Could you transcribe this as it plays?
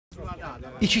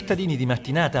I cittadini di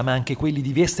Mattinata, ma anche quelli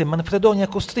di Vieste e Manfredonia,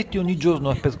 costretti ogni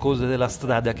giorno a percorrere la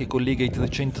strada che collega i tre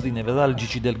centri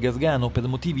nevralgici del Gargano per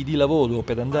motivi di lavoro o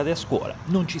per andare a scuola,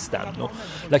 non ci stanno.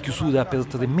 La chiusura per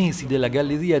 3 mesi della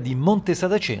galleria di Monte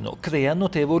Saraceno crea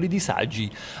notevoli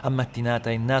disagi. A Mattinata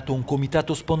è nato un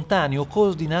comitato spontaneo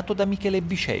coordinato da Michele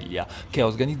Biceglia, che ha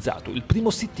organizzato il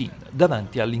primo sit-in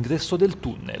davanti all'ingresso del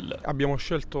tunnel. Abbiamo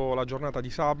scelto la giornata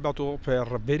di sabato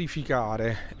per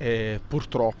verificare,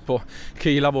 purtroppo, che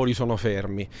i lavori sono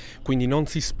fermi, quindi non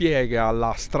si spiega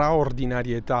la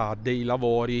straordinarietà dei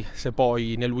lavori se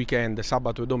poi nel weekend,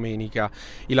 sabato e domenica,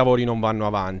 i lavori non vanno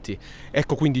avanti.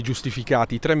 Ecco quindi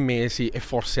giustificati 3 mesi e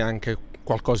forse anche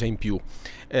qualcosa in più.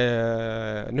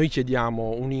 Noi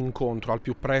chiediamo un incontro al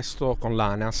più presto con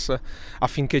l'ANAS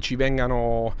affinché ci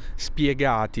vengano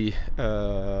spiegate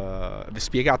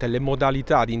le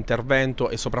modalità di intervento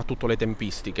e soprattutto le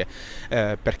tempistiche,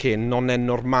 perché non è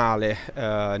normale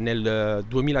nel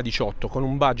 2018 con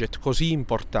un budget così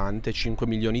importante, 5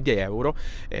 milioni di euro,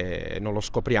 non lo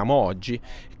scopriamo oggi,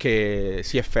 che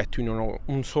si effettuino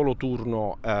un solo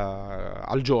turno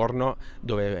al giorno,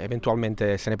 dove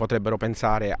eventualmente se ne potrebbero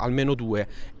pensare almeno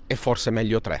 2 e forse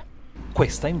meglio 3.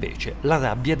 Questa invece la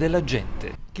rabbia della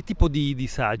gente. Che tipo di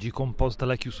disagi comporta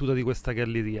la chiusura di questa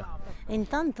galleria? E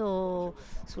intanto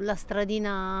sulla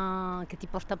stradina che ti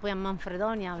porta poi a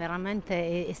Manfredonia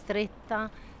veramente è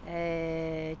stretta,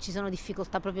 ci sono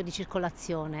difficoltà proprio di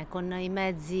circolazione con i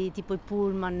mezzi tipo i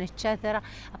pullman eccetera,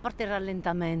 a parte il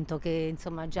rallentamento che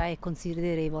insomma già è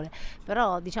considerevole,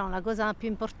 però diciamo la cosa più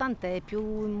importante è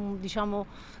più diciamo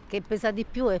che pesa di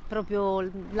più è proprio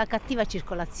la cattiva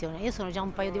circolazione. Io sono già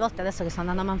un paio di volte adesso che sto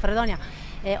andando a Manfredonia,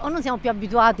 o non siamo più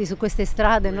abituati su queste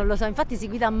strade, non lo so, infatti si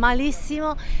guida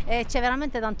malissimo e c'è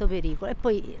veramente tanto pericolo. E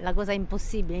poi la cosa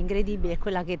impossibile, incredibile, è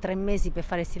quella che 3 mesi per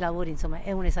fare questi lavori insomma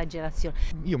è un'esagerazione.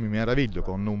 Io mi meraviglio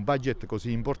con un budget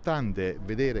così importante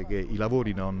vedere che i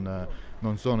lavori non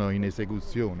sono in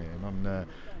esecuzione,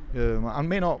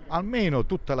 almeno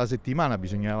tutta la settimana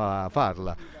bisognava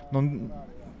farla.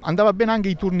 Andava bene anche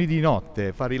i turni di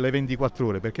notte, fare le 24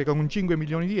 ore, perché con 5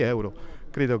 milioni di euro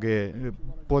credo che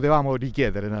potevamo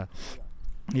richiedere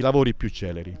i lavori più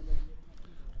celeri.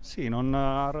 Sì, non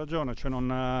ha ragione, cioè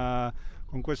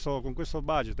con questo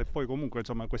budget e poi comunque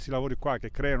insomma questi lavori qua che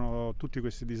creano tutti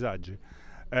questi disagi,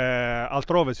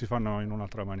 altrove si fanno in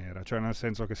un'altra maniera, cioè nel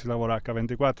senso che si lavora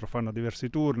H24, fanno diversi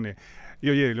turni.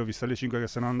 Io ieri li ho visti alle 5 che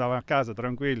se ne andava a casa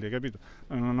tranquilli, capito?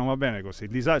 Non va bene così,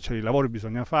 cioè, i lavori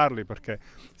bisogna farli perché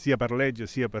sia per legge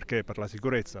sia perché per la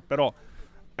sicurezza, però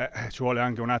ci vuole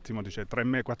anche un attimo, dice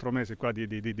 3-4 mesi qua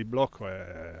di blocco,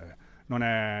 non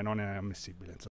è ammissibile. Insomma.